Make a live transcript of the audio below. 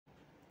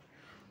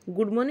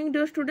Good morning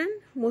dear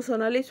student मु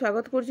सोनाली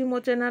स्वागत करुँची मो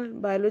चैनल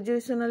बायोलॉजी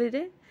सोनाली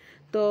रे।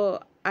 तो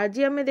आज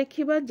आम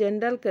देखा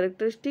जनरल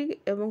कैरेक्टरिस्टिक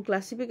एवं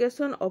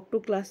classification up two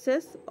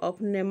classes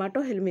of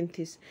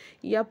नेमाटोहेलमिन्थिस।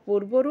 या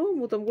पूर्वर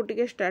मु तुमको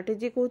टिके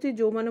स्ट्रैटेजी कहूँ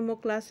जो मैंने मो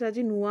क्लास आज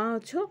नुआ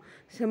अच्छो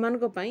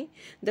से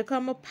देख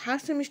आम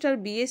fast semester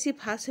B.Sc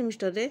fast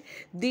semester रे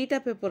दीटा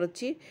पेपर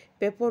अच्छी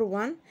पेपर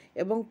 1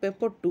 एवं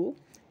पेपर 2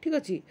 ठीक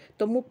अच्छे।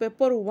 तो मु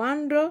पेपर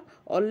 1 रो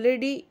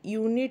ऑलरेडी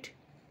यूनिट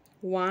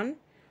 1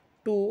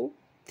 2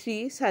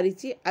 3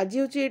 सारी आज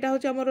हूँ यहाँ हूँ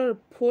आमर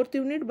 4th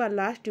यूनिट बा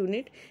लास्ट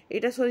यूनिट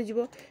यहाँ सरीज।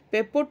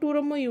 पेपर 2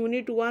 रो मु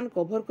यूनिट 1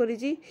 कवर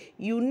करी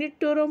यूनिट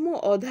 2 रो मु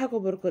अधा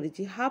कवर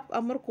करी हाफ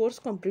आमर कोर्स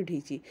कंप्लीट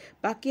होती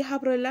बाकी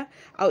हाफ रहा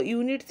आ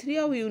यूनिट 3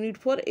 आ यूनिट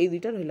 4 ये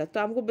दुईटा रहा। तो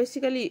आमको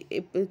बेसिकली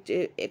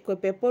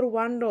पेपर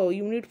 1 रो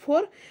यूनिट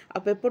 4 आ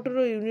पेपर 2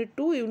 रो यूनिट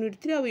 2 यूनिट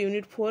 3 आ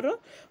यूनिट 4 रो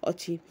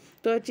अच्छी।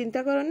 तो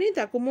चिंता करनी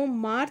ताको मु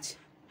मार्च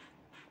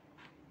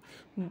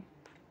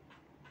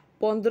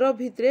 15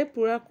 भितरे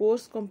पूरा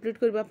कोर्स कंप्लीट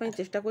करने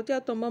चेष्टा कर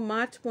तुम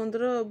मार्च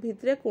 15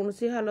 भितरे कौन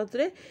सी हालत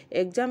रे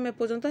एग्जाम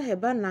एपर्यंत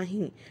हेबा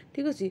नहीं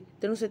ठीक अच्छे।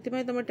 तेणु से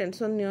तुम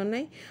टेंशन नियो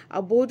नहीं। आ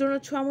बहुत जन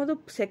छुआ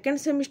मतलब सेकेंड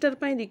सेमिस्टर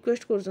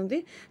रिक्वेस्ट कर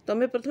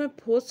तुम प्रथम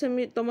फोर्थ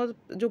सेमि तुम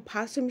जो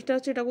फास्ट सेमिस्टर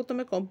अच्छे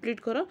तुम कंप्लीट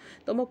कर।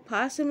 तुम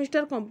फास्ट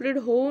सेमिस्टर कंप्लीट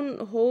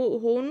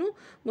होनु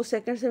मु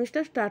सेकेंड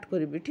सेमिस्टर स्टार्ट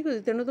करी ठीक अच्छे।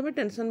 तेणु तुम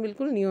टेंशन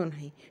बिल्कुल नियो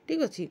नहीं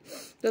ठीक अच्छे।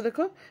 तो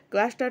देख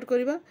क्लास स्टार्ट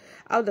करवा।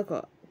 आ देख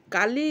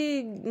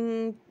काली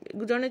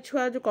जड़े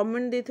छुआ जो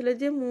कमेंट देते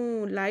जे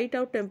मु लाइट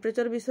आउ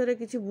टेम्परेचर विषय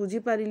किसी बुझी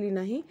पारिली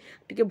नहीं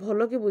टिके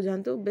भल कि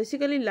बुझातु।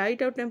 बेसिकली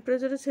लाइट आउ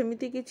टेम्परेचर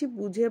सेमती किसी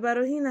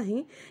बुझेबार ही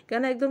नहीं क्या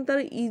एकदम तार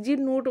इजी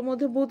नोट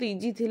बहुत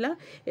इजी थिला।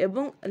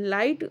 एवं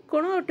लाइट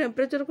कौन और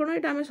टेम्परेचर कौन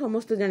यहाँ आम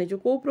समस्त जाचु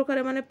कौ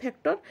प्रकार माने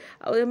फैक्टर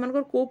आम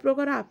कौ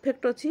प्रकार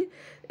आफेक्ट अच्छी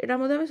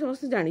यहाँ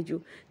समस्त जाचु।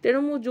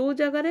 तेणु मु जो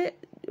जगार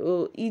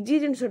इजी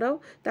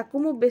जिनसटा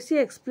मु बेसी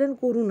एक्सप्लेन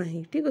करूना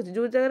ठीक अच्छे।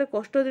 जो जगह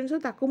कष्ट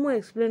जिनस मुझे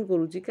एक्सप्लेन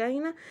करुँची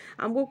कहीं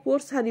आमको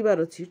कोर्स सारिबार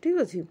अच्छी ठीक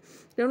अच्छे।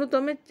 तेणु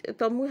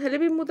तुम हेले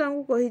भी मुझे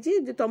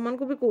कही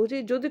तुमको भी कहूँ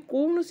जदि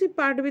कौन सी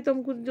पार्ट भी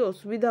तुमको जो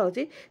असुविधा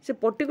अच्छी से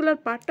पर्टिकुलर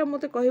पार्टा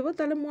मत कह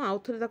ताले मु आउ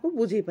थे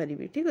बुझे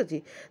पारि ठीक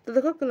अच्छे। तो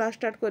देख क्लास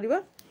स्टार्ट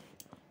करवा।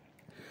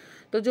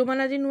 तो जो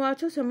मैंने आज नुआ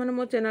अच्छो से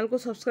मो चैनल को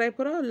सब्सक्राइब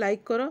कर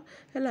लाइक कर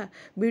है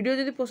वीडियो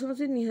जब पसंद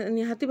अच्छे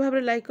निहाती भाव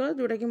में लाइक कर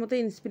जोटा कि मत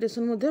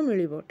इन्स्पिरेशन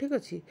मिल ठीक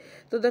अच्छे।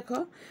 तो देख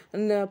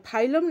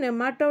phylum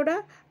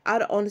Nematoda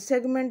are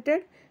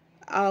unsegmented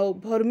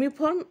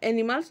vermiform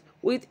animals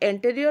with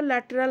anterior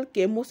lateral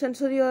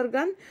केमोसेंसरी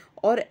organ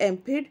और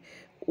एम्फिड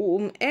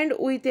and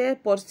with A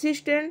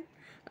persistent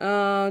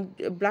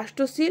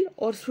blastocoel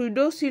और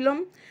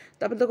स्यूडोसिलम।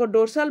 तापर देखो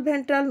dorsal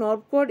ventral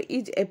nerve code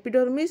is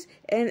epidermis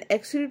and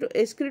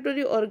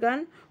excretory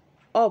organ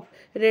of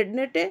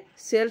रेडनेटे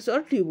sales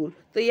और ट्यूबुल।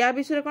 तो या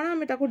विषय कौन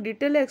आम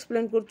डिटेल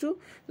एक्सप्लेन करूँ।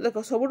 देख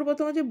सब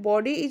प्रथम अच्छे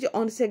बॉडी इज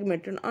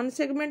अनसेगमेंटेड।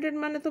 अनसेगमेंटेड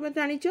माने तुम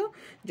जानिच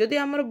जदि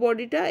आमर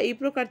बॉडीटा यही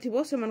प्रकार थी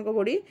से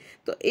बॉडी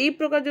तो यही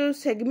प्रकार जो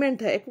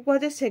सेगमेंट था एक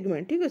कहुए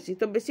सेगमेंट ठीक अच्छे।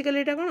 तो बेसिकली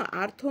यहाँ कौन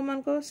आर्थो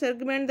मान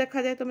सेगमेंट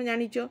देखा जाए तुम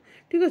जानिच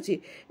ठीक अच्छे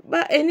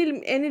बा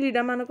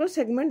एनिलिडा मान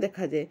सेगमेंट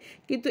देखा जाए।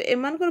 किंतु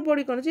एमानकर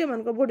बॉडी कौन अच्छे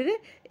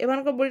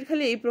एमानकर बॉडी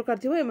खाली यही प्रकार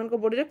थी एमानकर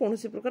बॉडी कौन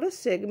प्रकार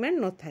सेगमेंट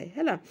न थाए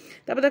है।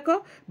 तापर देख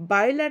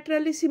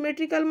बायलैटराली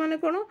सिमेट्रिकल माने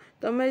कौन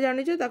तुम जान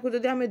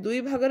जदि आम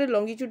दुई भाग में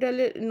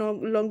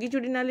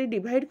लंगिट्यूडिनाली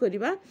डिवाइड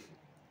करवा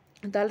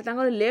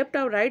ताले लेफ्ट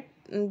आ राइट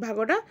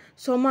भागटा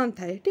समान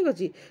थाए ठीक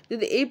अच्छे।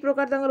 जदि यही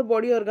प्रकार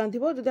बॉडी ऑर्गन थी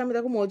जदि आम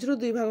मझिरू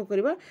दुई भाग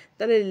करवा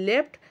ताले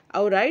लेफ्ट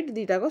आउ राइट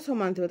दुईटाक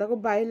समान थी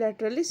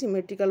बायलैटराली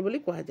सिमेट्रिकल बोली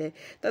कह जाए।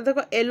 तो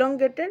देख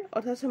एलोंगेटेड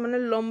अर्थात से माने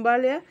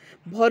लंबालिया।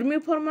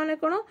 वर्मीफॉर्म माने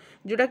कौन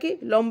जोटा कि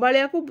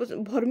लंबालिया को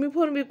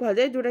वर्मीफॉर्म भी कह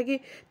जाए जोटा कि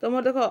तुम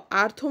देख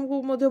आर्थोम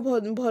को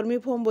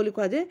वर्मीफॉर्म बोली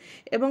कह जाए।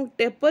 एवं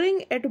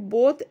टेपरिंग एट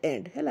बोथ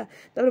एंड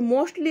है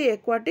मोस्टली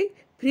एक्वाटिक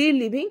फ्री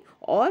लिविंग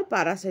और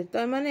पारासाइट।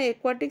 तो मैंने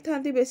एक्वाटिक था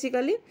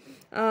बेसिकली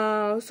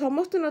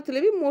समस्त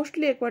नथिले भी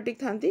मोस्टली एक्वाटिक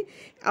था।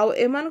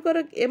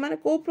 एमाने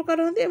को प्रकार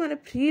रहती एमाने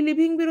फ्री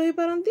लिविंग भी रही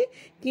पारती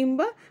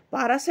किंबा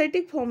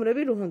पारासाइटिक फॉर्म रे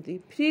भी रहती।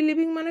 फ्री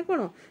लिविंग माने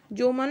कौन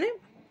जो माने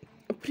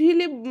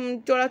फ्रीली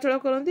चलाचल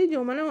करती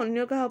जो माने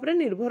अन्य क्या उपरे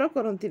निर्भर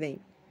करती नहीं।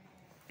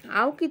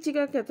 आउ किसी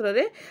का क्षेत्र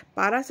में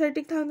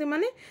पारासाइटिक था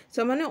माने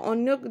से माने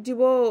अन्य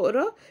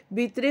जीवर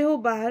भितरे हो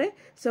बाहर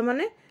से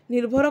माने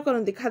निर्भर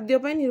करती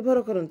खाद्यपाई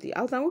निर्भर करती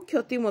आउ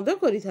क्षति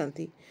करी।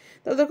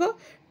 तो देख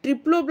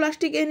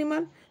ट्रिप्लोब्लास्टिक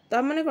एनिमल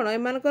तार कौन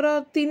एमानकर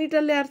 3टा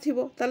लेयर थी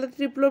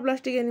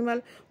ट्रिप्लोब्लास्टिक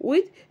एनिमल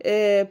विथ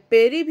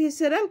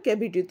पेरीभिसेराल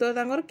कैविटी। तो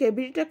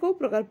कैविटीटा को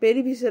प्रकार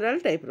पेरीभिसेराल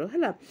टाइप रो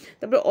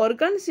है।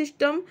 Organ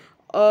system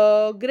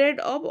grade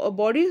of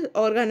body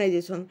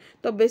organisation.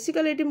 तो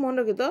बेसिकली ये मन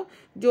रखी तो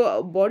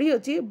जो बॉडी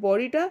अच्छी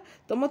बॉडीटा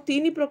तुम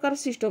 3 प्रकार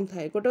सिस्टम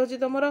थाए। गोटे हूँ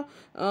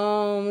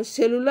तुम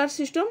सेलुलार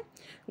सिस्टम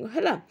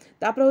है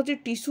तापर हूँ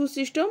टिश्यू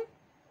सिस्टम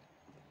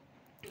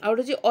आउट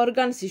होची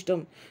ऑर्गन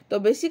सिस्टम। तो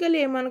बेसिकली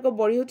एमान को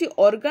बॉडी होची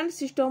ऑर्गन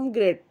सिस्टम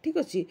ग्रेड ठीक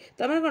अछि।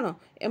 तमे कोन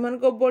एमान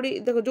को बॉडी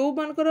देखो जो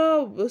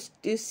मानकर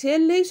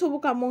सेल ले सब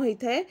काम होई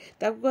थाए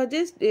ताको कह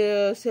जे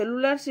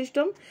सेलुलर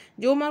सिस्टम।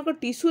 जो मान को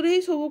टिश्यू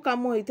रे सब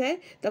काम होई थाए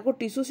ताको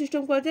टिश्यू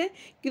सिस्टम कह जाए।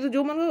 किंतु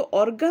जो मान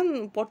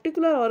ऑर्गन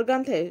पर्टिकुलर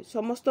ऑर्गन थाए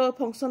समस्त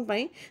फंक्शन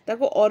पई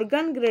ताको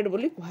ऑर्गन ग्रेड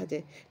बोली कह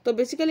जाए। तो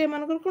बेसिकली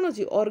एमान को कोन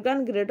अछि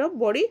organ grade of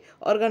body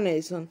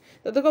organisation.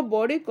 तो देखो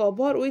body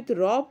cover with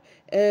rough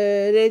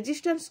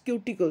resistance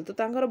cuticle. तो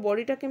तांकर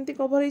बॉडीटा केमती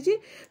कवर होईची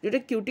जोटे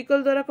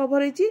क्यूटिकल द्वारा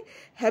कवर होईची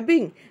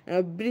हैविंग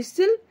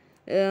ब्रिस्टल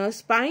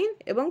स्पाइन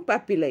एवं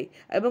पापिलाई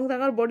एवं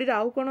तांकर बॉडी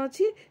आउ कोन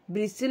अछि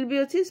ब्रिस्टल भी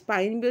अछि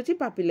स्पाइन भी अछि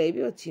पापिलाई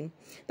भी अछि।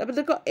 तापर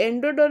देखो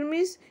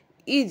endodermis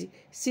is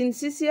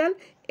syncytial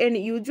and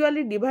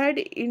usually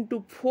divided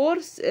into 4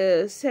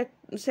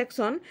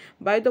 section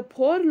by the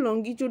 4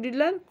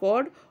 longitudinal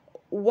cord,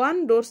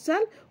 1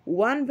 dorsal,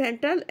 1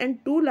 ventral and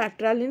 2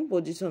 lateral in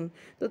position।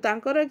 तो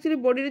तांकर एक्चुअली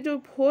बॉडी रे जो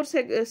 4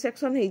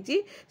 सेक्शन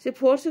हेची से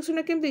 4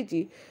 सेक्शन केमती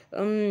हेची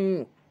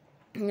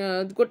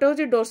गोटे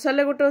होची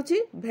डोर्साल गोटे होची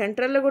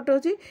भेंट्राल गोटे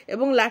होची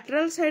एवं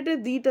लैटरल साइड रे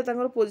दीटा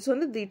तांकर पोजीशन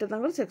रे दीटा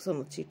तांकर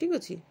सेक्शन अछि ठीक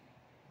अछि।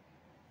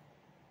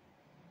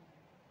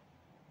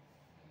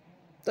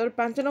 तो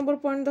 5 नंबर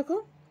पॉइंट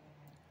देखो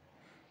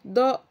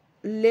the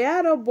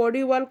layer of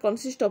body wall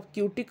consists of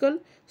cuticle,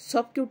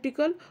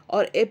 subcuticle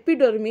और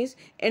epidermis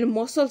and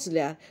muscles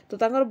layer। तो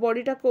तांकर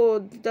बॉडीटा को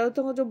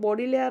तांकर जो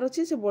बॉडी लेयर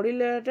अछि से बॉडी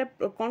लेयर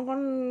कौन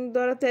कौन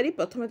द्वारा तैयारी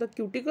प्रथमे तो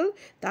क्यूटिकल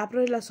तापर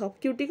रहला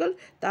सबक्यूटिकल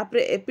तापर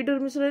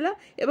एपिडर्मिस रहला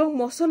एवं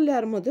मसल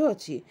लेयर मध्ये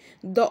अछि।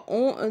 The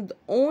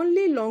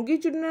only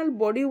longitudinal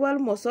body wall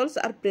muscles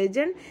are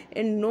present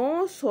and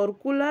no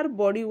circular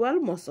body wall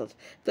muscles.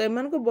 तो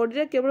एमान को बॉडी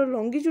रे केवल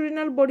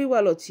लॉन्गिट्यूडिनल बॉडी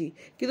वॉल अछि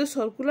किंतु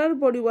सर्कुलर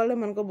बॉडी वॉल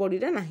एमान को बॉडी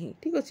रे नाही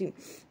ठीक अछि।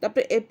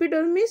 तापर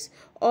एपिडर्मिस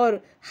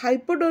और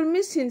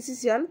hypodermis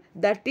syncytial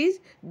that is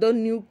the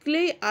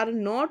nuclei are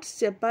not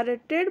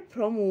separated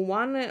from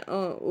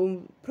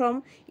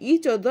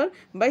each other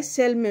by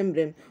cell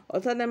membrane.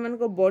 अर्थात एमान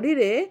को बॉडी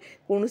रे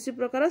कोनोसी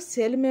प्रकार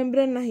सेल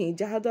मेम्ब्रेन नाही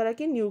जहा द्वारा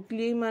कि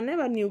न्यूक्लियाई माने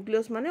बा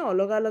न्यूक्लियस माने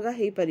अलग अलग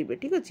हेई परिबे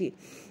ठीक अछि।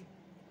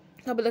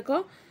 अब देखो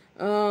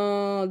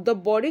the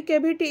body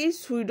cavity is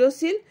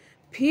स्यूडोसिल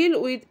fill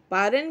with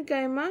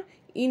पारेन्काइमा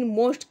in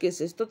most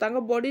cases. तो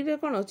तांको बॉडी रे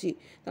कोन अछि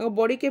तांको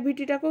बॉडी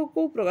कैविटीटा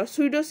को प्रकार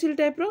स्यूडोसिल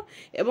टाइप रो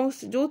एवं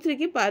जो थ्री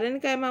की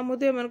पारेन्काइमा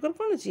मध्ये मनकर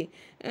कोन अछि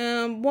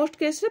मोस्ट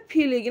केस रे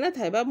फिल हेगिना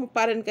थाय बा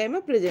पारेन्काइमा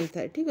प्रेजेंट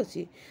थाय ठीक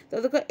अछि।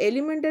 तो देखो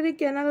एलिमेंटरी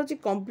कैनाल अछि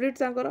कंप्लीट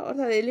तांकर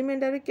अर्थात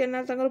एलिमेंटरी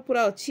कैनाल तांकर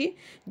पूरा अछि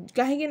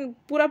काहे कि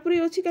पूरा पूरी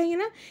अछि काहे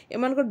ना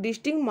एमानकर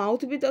डिस्टिंक्ट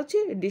माउथ भी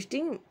अछि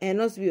डिस्टिंक्ट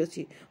एनस भी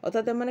अछि।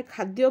 अर्थात माने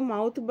खाद्य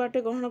माउथ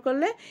बाटे ग्रहण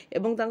करले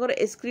एवं तांकर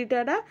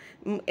एक्सक्रीटाडा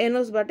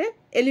एनस बाटे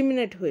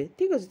एलिमिनेट होय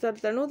ठीक अछि।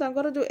 तेणु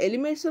तांकर जो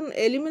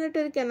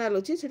एलिमिनेटरी कैनाल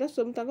अछि सेटा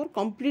सब तांकर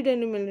कंप्लीट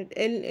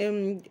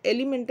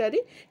एलिमेंटरी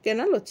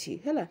कैनाल अछि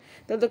हैला।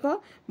 तो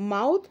देखो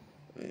mouth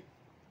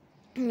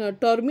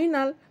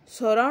terminal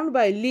surround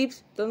bye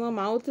lips. तो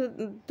माउथ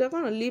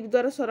देखो लिप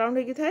द्वारा सराउंड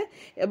हेकी थाए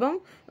एवं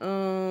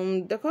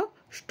देखो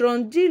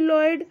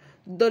स्ट्रॉन्जिलॉइड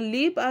the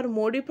lip are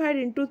modified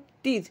into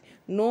teeth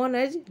known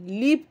as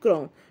lip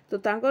crown. तो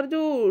तांकर जो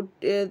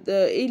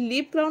ए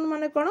लिप क्राउन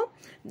माने कोन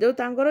जो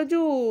तांकर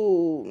जो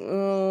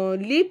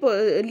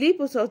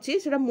लिप अछि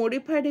सेटा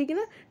मॉडिफाइड हेकी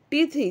ना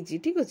टीथ हेची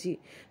ठीक अछि।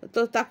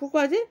 तो ताको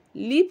कह जे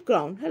लिप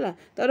क्राउन हैला।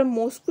 तार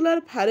मस्कुलर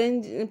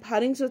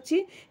फारिंग्स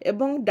अछि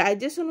एवं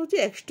डाइजेशन होची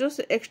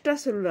एक्स्ट्रा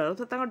सेलुलर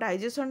अर्थात ताको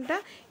डाइजेशन टा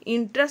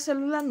इंट्रा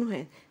सेलुलर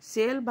नुहे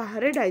सेल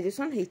बाहर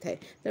डाइजेशन हेई थाए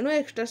तेनो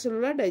एक्स्ट्रा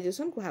सेलुलर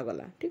डाइजेशन कहा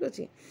गला ठीक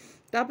अछि।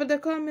 तापर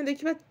देखो हमें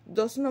देखिबा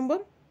 10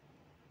 number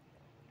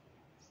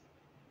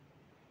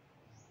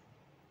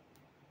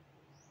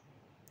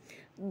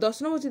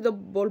 10 number the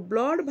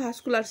blood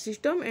vascular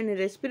system and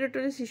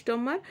respiratory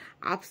system are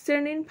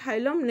absent in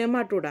phylum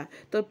Nematoda.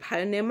 तो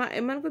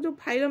एमान को जो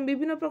फाइलम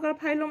विभिन्न प्रकार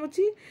फाइलम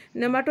अछि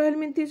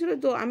नेमाटोहेलमिन्थिस रो।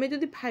 तो आमे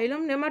जदी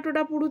फाइलम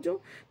नेमाटोडा पढुचु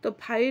तो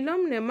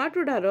phylum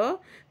Nematoda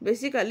row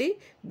basically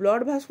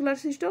blood vascular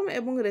system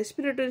एवं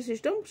रेस्पिरेटरी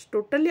सिस्टम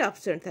टोटली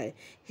एब्सेंट थाए।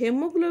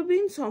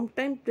 Haemoglobin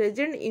sometime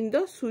present in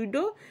the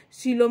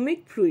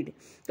सूडोसिलोमिक fluid.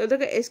 तो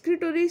देखो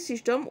excretory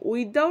system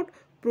without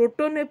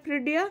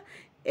protonephridia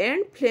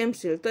and flame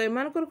cell. तो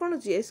एमानकर कोन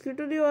अछि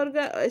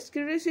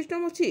एक्सक्रीटरी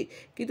सिस्टम अछि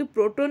किंतु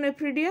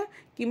प्रोटोनेफ्रिडिया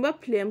किंबा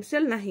फ्लेम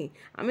सेल नाही।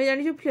 आमे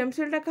जानि जे फ्लेम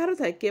सेल टा कार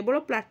थाए केवल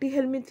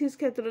प्लैटिहेलमिन्थिस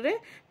क्षेत्र रे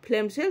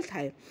फ्लेम सेल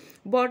थाए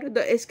but the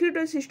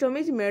excretory system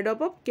is made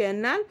up of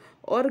canal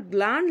और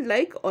ग्लैंड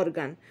लाइक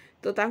ऑर्गन।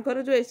 तो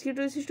तांकर जो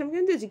एक्सक्रीटरी सिस्टम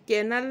केमति अछि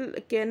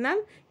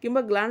कैनाल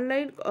किंबा ग्लैंड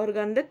लाइक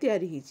ऑर्गन रे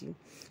तयारी हिची।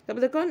 तब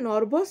देखो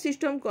nervous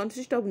system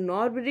consist of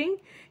nerve ring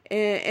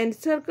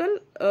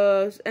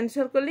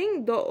encircling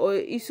the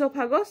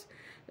esophagus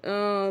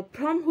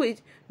from which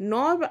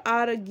nerve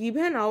are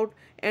given out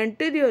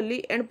anteriorly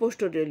and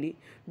posteriorly.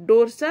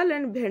 Dorsal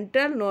and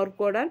ventral nerve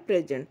cord are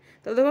present.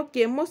 तो देखो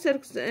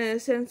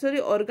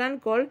chemosensory organ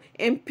called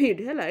amphid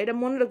हैला एटा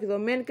मन रखि दो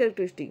main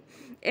characteristic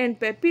and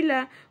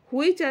papilla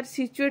which are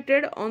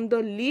situated on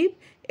the leaf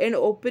and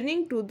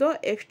opening to the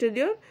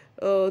exterior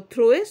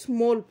through a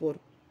small pore.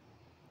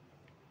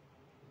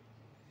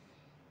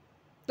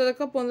 तो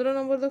देखो 15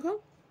 number देखो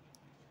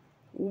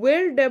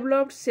well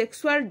developed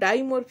sexual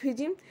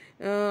dimorphism,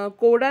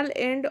 caudal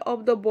end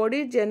of the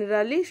body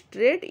generally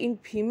straight in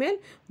female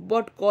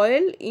but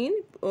coil in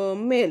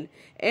male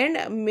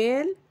and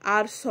male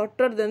are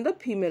shorter than the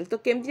female. तो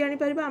केमती जानी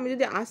परिबा हम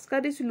जदी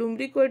आस्कारिस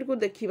लुम्ब्रिकोइड को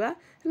देखिबा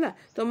हला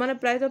तो माने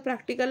प्राय तो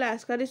प्रैक्टिकल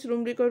आस्कारिस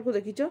लुम्ब्रिकोइड को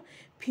देखिचो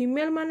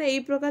फीमेल माने एई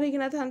प्रकार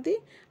हिकिना थांती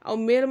आ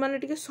मेल माने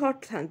टिके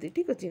शॉर्ट थांती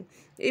ठीक अछि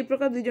एई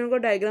प्रकार दुई जन को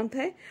डायग्राम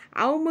थाए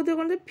आउ मते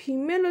कोन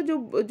फीमेल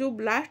जो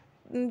लास्ट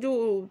जो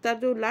तार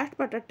जो लास्ट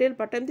पार्ट टेल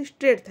पार्ट एमती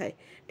स्ट्रेट थाए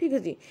ठीक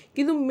अच्छे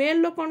किंतु मेल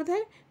लो कौन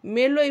थाए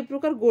मेल लो ए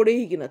प्रकार गोड़े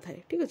ही ना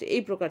थाए ठीक अच्छे ए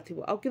प्रकार थी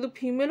आ किंतु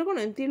फीमेल कौन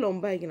एमती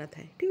लंबा ही ना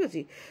थाए ठीक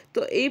अच्छे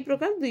तो ए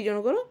प्रकार दुई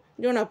जनकर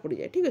जना पड़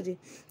जाए ठीक अच्छे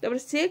तापर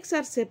sex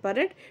are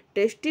separate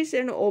testis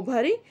and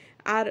ovary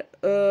are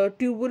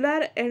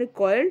tubular and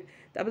coiled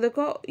तापर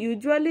देखो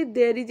usually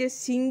there is a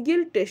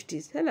single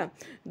testis है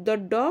the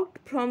duct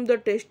from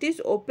the testis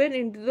open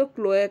into the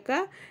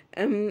cloaca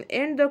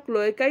and the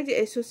cloaca is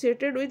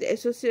associated with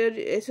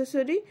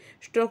accessory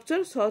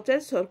structure such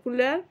as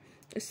circular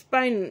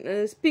spine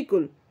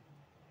spicule.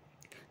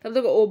 तब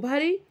देखो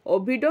ovary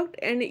oviduct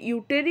and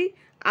यूटेरी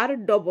are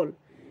double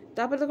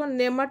तापर देखो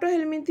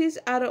नेमाटोहेलमिंथिस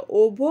are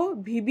ओभो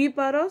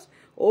विविपारस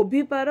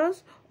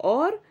ओविपारस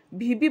और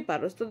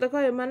विविपारस तो देखो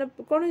एमाने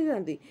कौन हो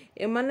जाती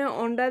एमाने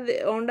अंडा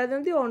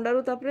देती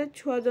अंडारू तापर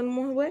छुआ जन्म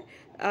हुए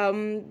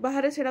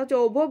बाहर से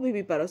ओभो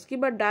विविपारस कि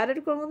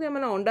डायरेक्ट कौन करते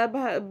एमाने अंडा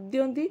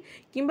दियंती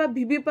किंबा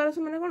विविपारस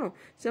माने कौन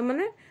से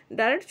माने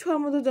डायरेक्ट छुआ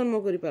मध्य जन्म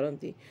करि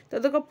पारंती तो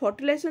देखो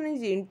fertilisation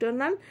is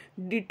internal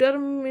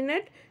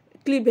determinate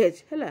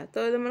cleavage है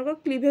तो एम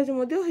क्लीवेज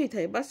होता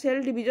है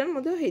सेल डिविजन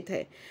होता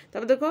है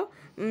तब देखो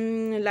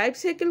life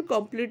cycle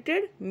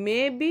completed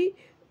may be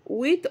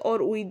with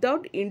और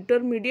विदाउट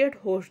इंटरमीडिएट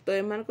होस्ट तो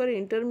एम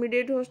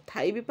इंटरमीडिएट होस्ट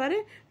थाई भी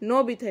पारे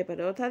न भी थाई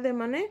पारे अर्थात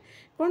एमाने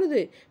कौन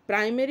थे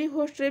प्राइमरी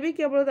होस्ट रे भी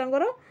केवल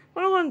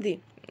कौन करती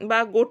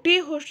गोटे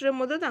होस्ट रे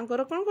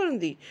कौन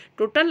करती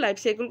टोटाल लाइफ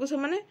साइकिल को से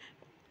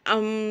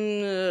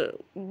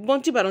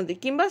बंची पारती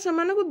किंबा से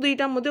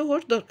दुईटा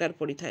होस्ट दरकार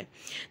पड़ी थाए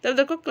तब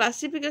देखो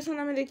क्लासिफिकेशन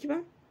आम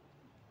देखा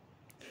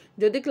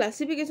जदि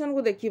क्लासिफिकेशन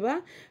को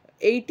देखा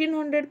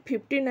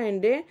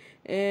 1859 रे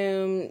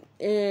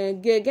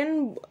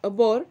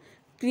गेगेनबर्ग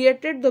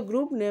created the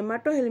group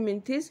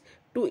नेमाटोहेलमिंथिस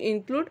to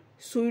include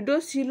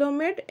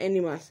pseudocoelomate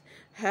animals.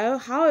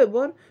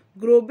 However,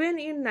 Groben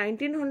in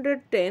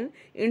 1910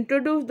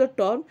 introduced the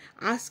term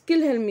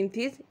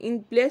Aschelhelminthes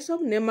in place of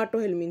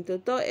Nemathelminthes.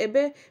 तो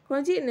एबे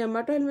कौन सी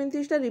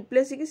Nemathelminthes टा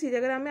रिप्लेस की सी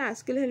जगह हमें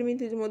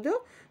Aschelhelminthes मध्य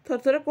थोड़ा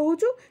थोड़ा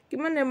कहूचु कि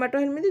मैं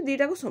Nemathelminthes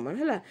दीटा को समान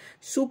है ला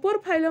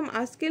Superphylum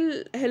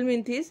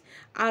Aschelhelminthes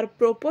are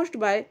proposed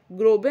by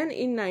Groben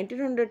in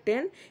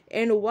 1910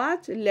 and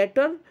was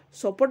later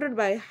supported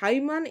by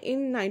Hyman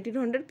in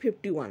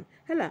 1951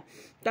 है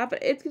तापर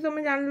एतकी तुम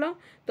जान लो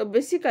तो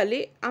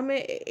बेसिकली आमे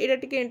एटा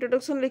टिके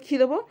इंट्रोडक्शन लिखि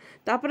देबो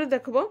तापर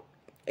देखबो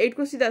 8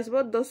 को सीधा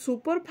आसबो the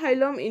super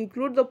phylum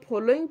include the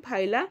following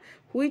phyla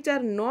which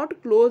are not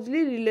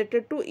closely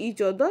related to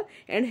each other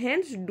and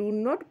hence do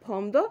not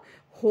form the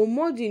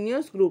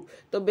homogeneous group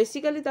तो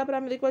बेसिकली तापर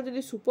आमे देखबा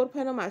जदी सुपर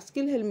फाइलम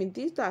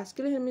आस्किलहेलमिंथिस तो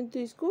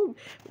आस्किलहेलमिंथिस को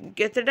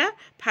केतेटा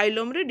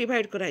फाइलम रे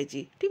डिवाइड कराई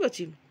छी ठीक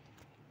अछि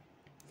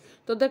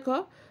तो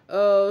देखो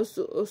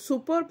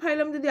सुपर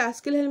फाइलम जदि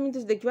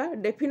Aschelhelminthes देखा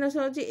डेफिनेशन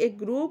अच्छी ए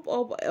group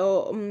of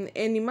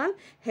animal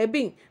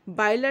having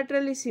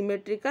bilaterally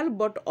symmetrical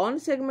but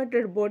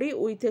unsegmented body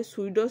with A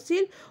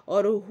pseudocoel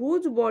और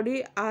whose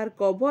body are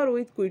cover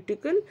with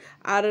cuticle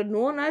are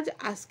known as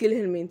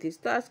Aschelhelminthes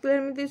तो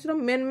Aschelhelminthes रो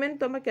मेन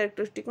तुम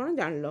कैरेक्टरिस्टिक कौन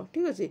जान लो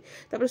ठीक अच्छे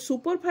तापर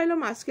super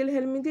phylum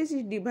Aschelhelminthes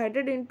is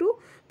divided into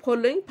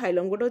following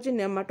phylum गोटे अच्छे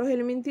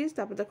Nemathelminthes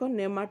तापर देखो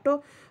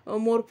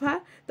नेमाटोमोर्फा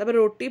तापर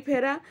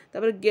रोटीफेरा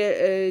तापर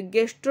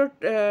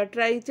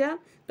गेस्ट्रोट्राइचा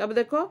तापर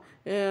देखो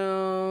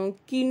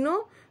किनो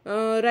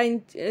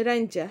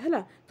राइंचा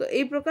है तो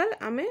यही प्रकार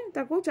आमे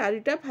ताको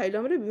चारिटा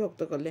फाइलम रे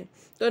विभक्त कले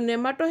तो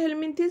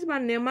Nemathelminthes बा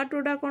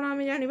नेमाटोडा कौन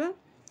आमे जानिबा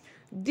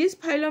This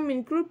phylum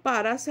include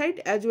parasite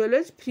as well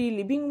as free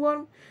living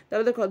worm.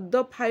 तापर देखो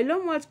the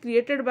phylum was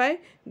created by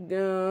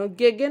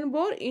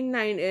Gegenborg in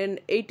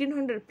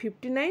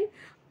 1859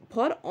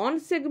 for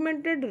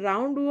unsegmented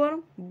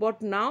roundworm,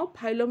 but now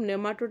phylum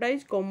Nematoda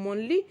is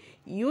commonly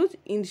used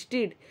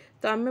instead.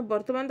 तो आमे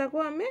वर्तमान ताको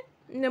आमे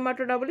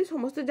नेमाटोडा बोली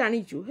समस्त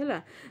जानिचु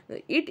हैला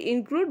it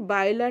include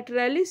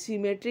bilaterally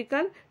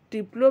symmetrical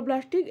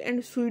triploblastic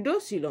and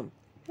pseudocoelom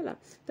हैला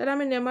तार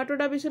आमे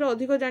नेमाटोडा विषय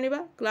अधिक जानिबा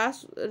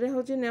क्लास रे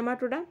होची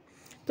नेमाटोडा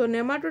तो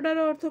नेमाटोडा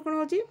रो अर्थ कोन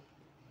होची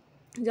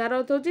जार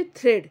अर्थ होची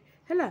थ्रेड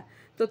हैला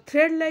तो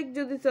थ्रेड लाइक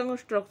जदि संग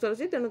स्ट्रक्चर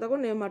अछि तेनु ताको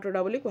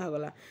नेमाटोडा बोली कहा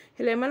गला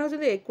हेले एमान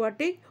होची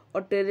एक्वाटिक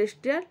और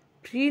टेरेस्ट्रियल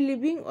फ्री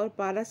लिविंग और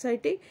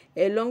पैरासाइटिक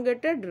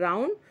एलोंगेटेड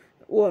राउंड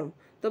वर्म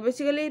तो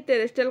बेसिकली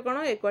टेरेस्ट्रियल कोन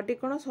एक्वाटिक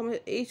कोन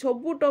ए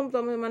सब टर्म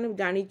तुम माने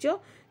जानिचो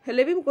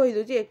हेले भी कहि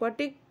दोची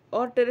एक्वाटिक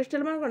और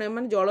टेरेस्ट्रियल मान कौन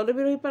एम जल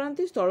भी रही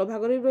पारती स्थल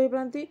भाग भी रही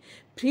पारती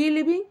फ्री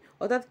लिविंग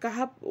अर्थात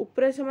क्या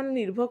उपरे से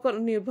निर्भर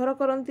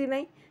करती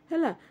नहीं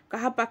है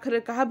क्या पाखरे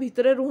क्या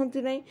भितर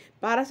रुहति नहीं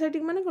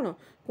पारासाइटिक माने कौन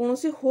कौन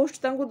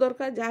होस्ट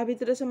दरकार जहाँ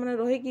भितर से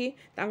रहीकि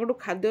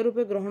खाद्य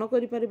रूपे ग्रहण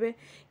करें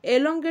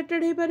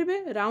एलोंगेटेड हो पारे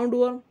राउंड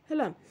वर्म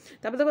है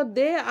देखो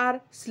they are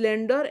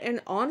slender and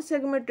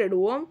unsegmented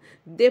worm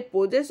they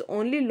possess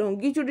only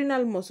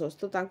longitudinal muscles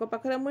तो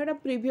पाखे मुझे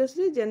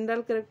प्रीवियसली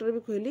जनरल कैरेक्टर भी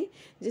कहली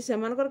जे से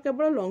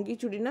केवल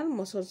लॉन्गिट्यूडिनल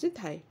मसल्स ही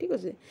थाए ठीक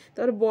अच्छे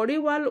तापर body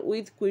wall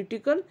with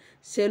cuticle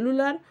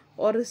cellular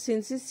और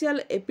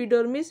syncytial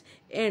epidermis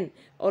and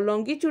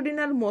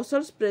longitudinal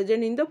muscles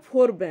present in the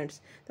four bands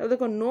तब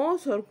देखो no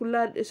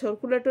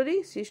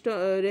circulatory system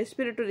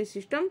respiratory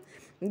system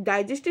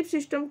digestive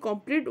system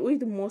complete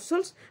with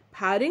muscles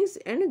pharynx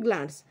and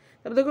glands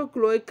तब देखो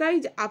cloaca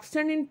is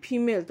absent in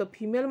female तो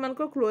female मान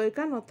को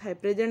cloaca न थाए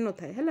प्रेजेंट न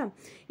थाए है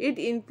it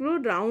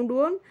include round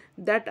worm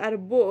that are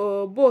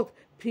both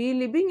free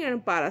living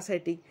and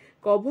parasitic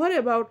cover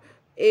about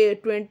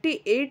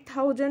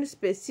 28,000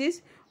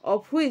 species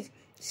of which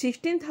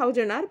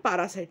 16,000 are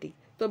parasitic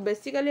तो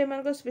बेसिकली एम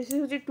स्पेसीज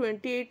हूँ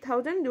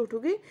 28,000 जो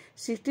कि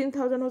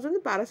 16,000 होती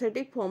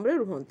पैरासाइटिक फॉर्म रे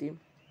रुहती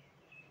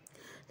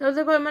तो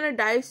देखो मैंने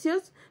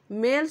dioecious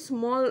mail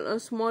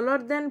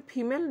smaller than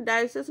female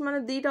dioecious माने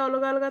दीटा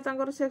अलग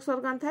अलग सेक्स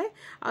ऑर्गन थाए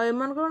आ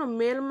एमान कौन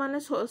मेल माने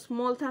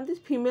स्मॉल था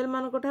फीमेल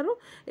मान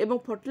एवं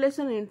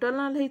फर्टिलाइजेशन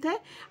इंटरनल होता है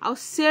आ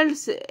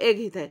सेल्स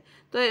एग होता है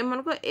तो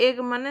एमान को एग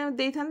माने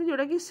दे था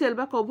जोटा कि सेल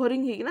बा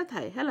कवरिंग होना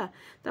थाए है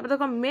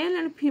देखो मेल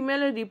एंड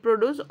फीमेल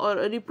रिप्रोड्यूस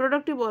और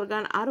reproductive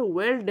organ are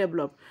well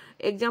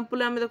developed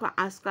example आम देखो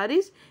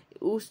आस्कारिस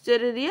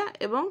यूचेरिया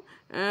एवं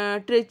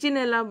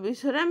ट्रेचिनेला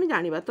विषय में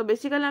जानिबा तो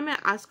बेसिकली आम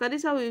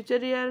आस्कारिस आ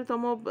यूचेरिया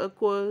तुम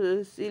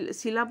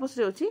सिलाबस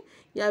रे अछि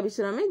या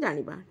विषय में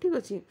जानिबा ठीक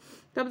अछि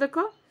तब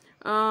देखो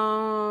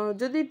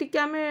जदि टिके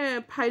आम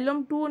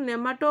फाइलम टू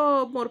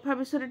नेमाटोमोर्फा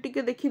विषय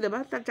टिके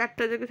देखीदेबा तार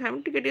चार्टा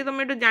जगह टिके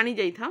तुम ये जानी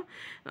जाइ था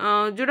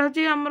जोटा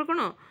हूँ आमर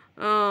कौन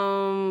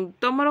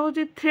तुम हूँ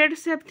थ्रेड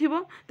सेप थी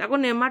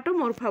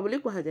नेमाटोमोर्फा बोली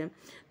कह जाए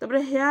तापर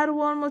हेयर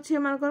वर्म अच्छी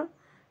एमकर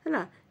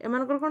है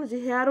एमकर कौन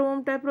हेयर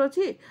वर्म टाइप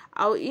अच्छी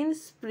आउ इन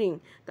स्प्रिंग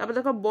तापर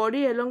देखो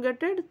body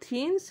elongated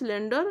thin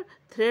slender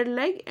thread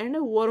like and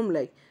worm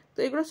like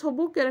तो ये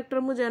सब कैरेक्टर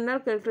मुझे जनरल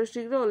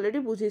कैरेक्टरिस्टिक ऑलरेडी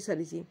बुझे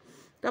सारी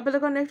तापर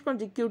देखो नेक्स्ट कौन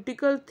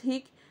cuticle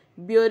thick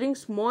bearing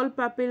small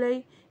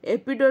पापिलाई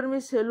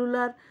epidermis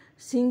cellular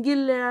single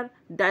layer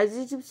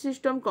digestive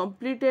system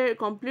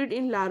complete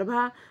in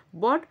larva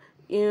but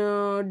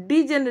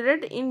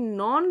डिजेनेरेट in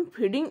non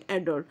feeding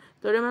adult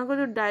तो एम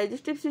जो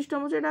डाइजेस्टिव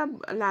सिस्टम अच्छे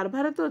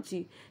लार्भार तो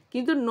अच्छी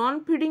किंतु नॉन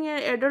फीडिंग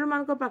एडल्ट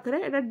मान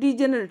पाखे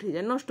डिजेनेरेट हो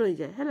जाए नष्ट हो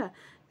जाए है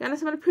क्या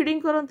से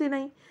फीडिंग करती ना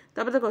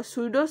तापर देखो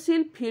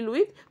सुडोसिल फिल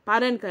विथ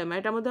पारेन्काइमा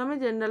यहाँ आम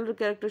जनरल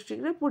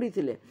कैरेक्टरिस्टिक रे पढ़ी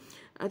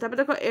तापर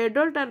देखो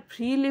adult are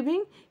free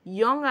living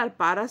young are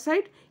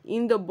parasite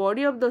in the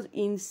body of the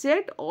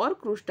insect और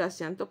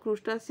क्रुस्टासियन तो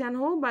क्रुस्टासियन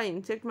हो बा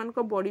इंसेक्ट मान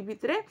बॉडी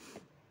भितर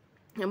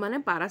एमाने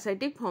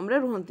पैरासाइटिक फॉर्म रे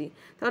रुहंती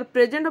तापर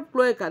प्रेजेंट ऑफ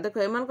क्लोएका देखो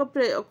एमान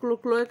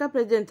क्लोएका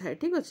प्रेजेंट थाए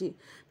ठीक अच्छी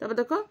तापर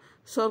देखो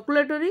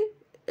circulatory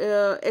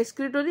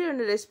excretory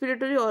and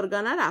respiratory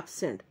organ are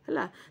absent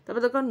है तब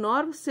देखो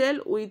nerve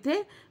cell with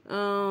A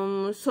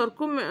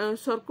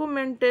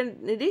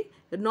सर्कुमेंटरी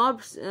nerve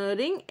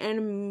ring and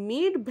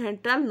mid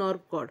ventral nerve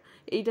cord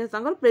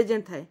यहाँ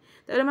प्रेजेंट थाए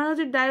तब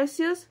मान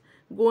dioecious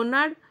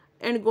gonad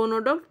and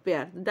gonoduct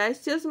pair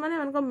dioecious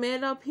माने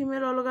मेल और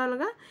फीमेल अलग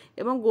अलग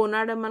एवं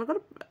गोनाड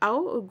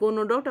आउ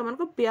गोनोडक्ट एम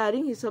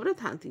पेयरिंग हिसाब से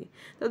था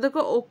तो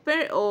देखो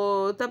ओपन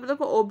तब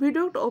देखो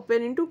ओविडक्ट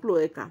ओपन इनटू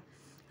क्लोएका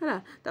है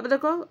तापर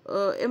देखो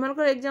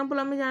एमनकर एग्जांपल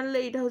आम जानले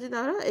यहाँ हूँ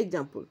तार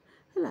एग्जांपल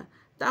है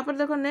तापर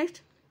देखो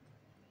नेक्स्ट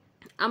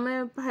आम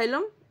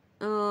फाइलम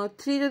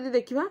 3 जदि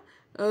देखा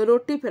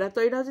रोटीफेरा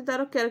तो यहाँ हूँ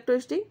तार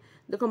कैरेक्टरिस्टिक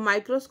देखो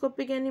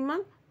microscopic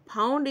animal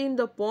found in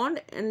the pond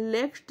and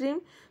lake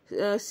stream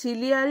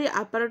ciliary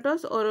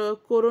apparatus और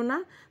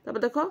कोरोना तब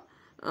देखो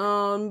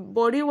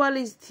body wall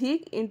is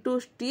thick into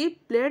steep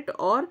plate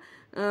और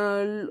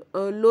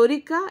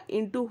lorica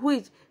into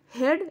which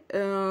head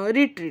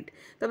retreat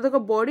तब देखो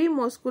body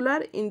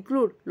muscular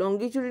include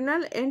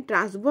longitudinal and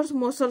transverse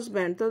muscles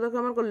band तो देखो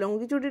हमको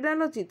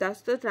longitudinal अच्छी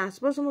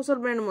ट्रांसवर्स मसल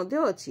बैंड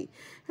अच्छी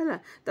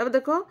है तब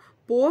देखो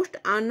post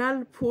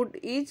anal foot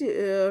is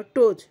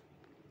toes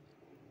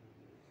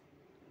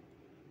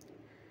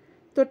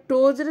तो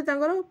टोज रे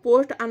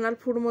पोस्ट एनल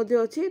फुड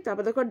अच्छी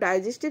देखो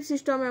डाइजेस्टिव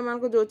सिस्टम एम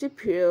जो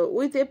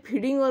विथ ए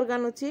फीडिंग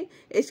ऑर्गन अच्छी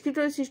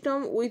एक्सक्रीटरी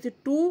सिस्टम विथ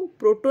 2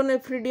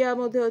 प्रोटोनेफ्रिडिया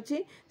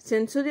अच्छी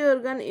sensory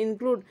organ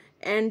include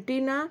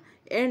antenna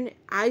and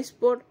I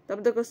spot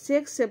देखो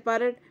sex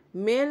separate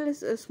mail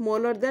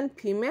smaller than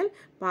female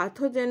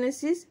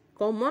पाथोजेनेसिस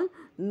common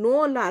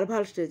no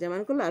लार्वाल stage M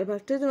लार्वाल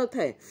stage न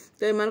थाए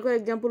तो M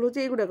example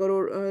होची एगुड़ाक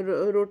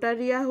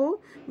रोटारिया हो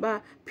बा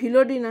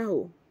फिलोडिना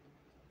हो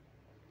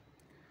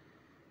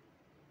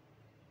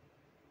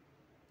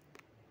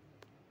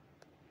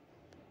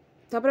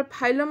तापर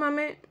फाइलम आम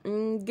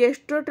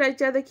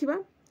गेस्ट्रोट्राइचा देखा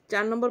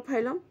 4 नंबर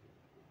फाइलम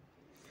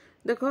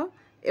देख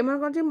एम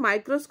कौन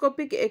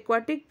माइक्रोस्कोपिक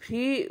एक्वाटिक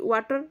फ्री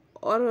वाटर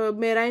और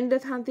मेराइन रे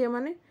थांती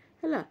एमाने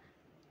हैला।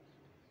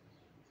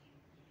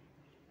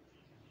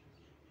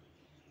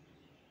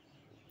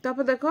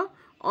 तापर देख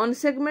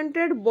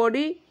unsegmented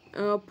body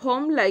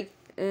form like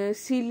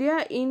cilia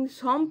in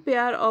some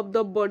pair of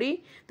the body।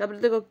 तापर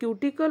देखो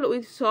cuticle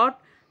with short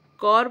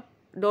curved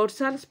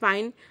dorsal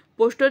spine,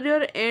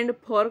 posterior end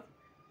fork।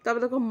 तापर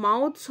देखो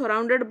mouth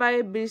surrounded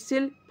by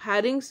bristle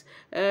pharynx,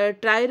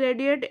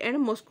 triradiate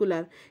and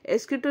muscular,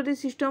 excretory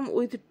system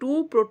with two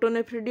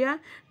protonephridia,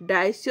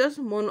 dioecious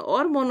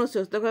और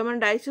monoecious। देखो एमान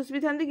dioecious भी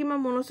थांती कि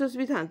monoecious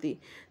भी थांती।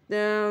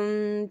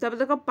 तापर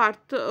देखो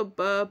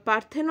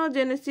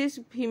पार्थेनोजेनेसिस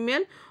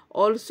फीमेल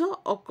ऑल्सो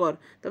अकर।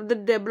 तब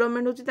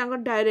डेवलपमेंट होची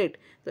डायरेक्ट।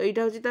 तो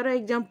यहाँ हूँ तार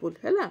एग्जांपल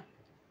है।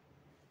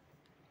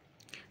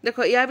 देख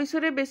या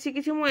विषय बेसी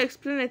किसी मुझे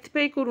एक्सप्लेन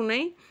एथपाई करूना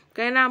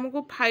कहीं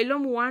आमको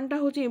फाइलम 1 टा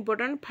हूँ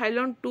इम्पोर्टाट,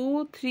 फाइलम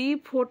 2, 3,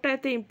 4 टा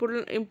एत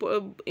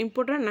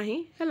इम्पोर्टाट ना है।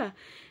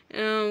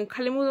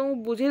 खाली मुझे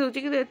बुझे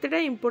दूसरी कि एतटा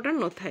इम्पोर्टाट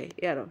न थाए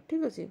यार।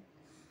 ठीक अच्छे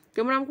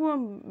केवल आमको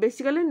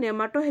बेसिकली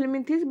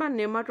नेमाटोहेलमिंथिस बा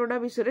नेमाटोडा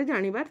विषय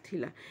जानवर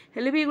थिला।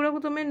 हेले भी एगुड़ा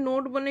तुम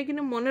नोट बन कि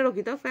मन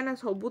रखी था कहीं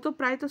सब तो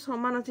प्राय तो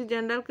सामान अच्छी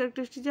जनरल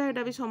कैरेक्टरिस्टिक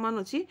जहाँ भी सामान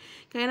अच्छी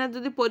कहीं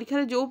जब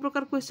परीक्षा जो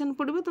प्रकार क्वेश्चन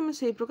पड़ो तुम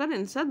से प्रकार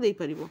आंसर दे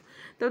पार।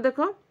 तो देख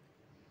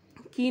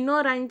किनो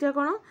राइंचा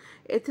कौन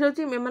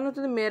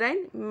एम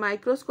मेराइन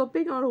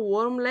माइक्रोस्कोपिक और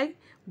worm like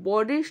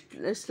body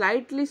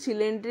slightly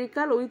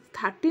cylindrical with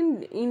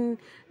 13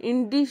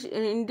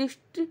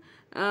 इंडिस्ट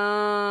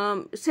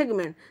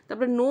segment.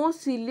 तापर no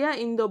cilia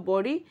in the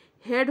body,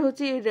 head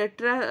होची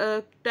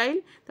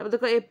रेट्राक्टाइल। तापर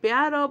देखो a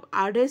pair of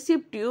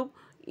adhesive tube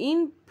in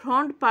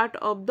front part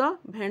of the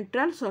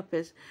ventral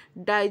surface,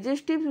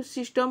 digestive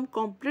system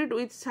complete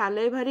with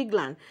salivary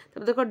gland।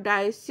 तब देखो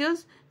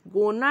dioecious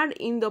gonad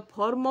in the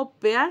form of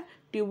pair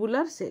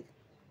tubular sac।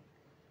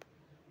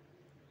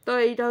 तो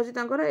एटा होची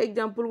तांकर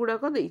example गुडा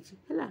को देछि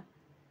हैला।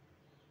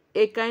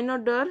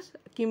 एकाइनोडर्स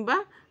किंबा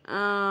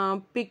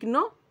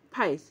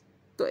पिक्नोफाइस।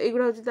 तो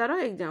एगुडा होची तार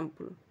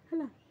एग्जांपल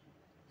हैला।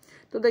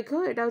 तो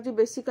देखो एटा होची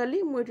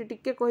बेसिकली मु एटी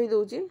टिके कहि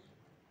दोछि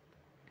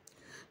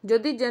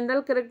जदि जनरल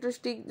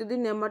कैरेक्टरिस्टिक जदि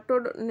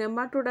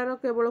नेमाटोडार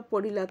केवल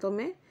पढ़ला तुम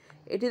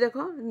एटी देख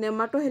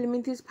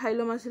नेमाटोहेलमिंथिस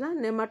फाइलम आसला।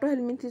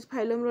 नेमाटोहेलमिंथिस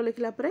फाइलम रो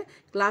लिखला परे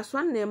क्लास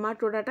 1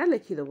 नेमाटोडाटा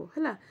लिखिदेव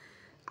है।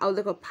 आउ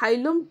देख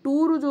फाइलम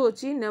 2 रु जो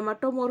अच्छी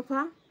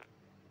नेमाटोमोर्फा,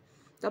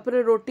 तापर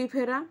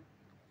रोटीफेरा,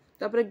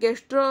 तापर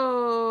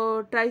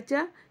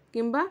गेस्ट्रोट्राइचा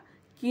किंबा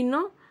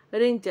किनो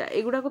रेंचा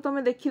एगुड़ा तुम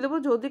देखीदेव।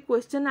 जो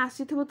क्वेश्चन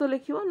आसी तो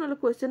लिख ना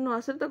क्वेश्चन न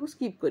आसे तो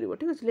स्किप कर।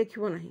 ठीक अच्छे लिख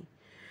ना।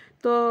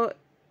 तो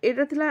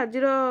यहाँ थी आज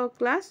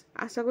क्लास।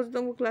 आशा कर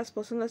तुमको क्लास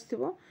पसंद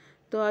आसो।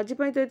 तो आज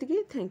तो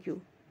ये थैंक यू।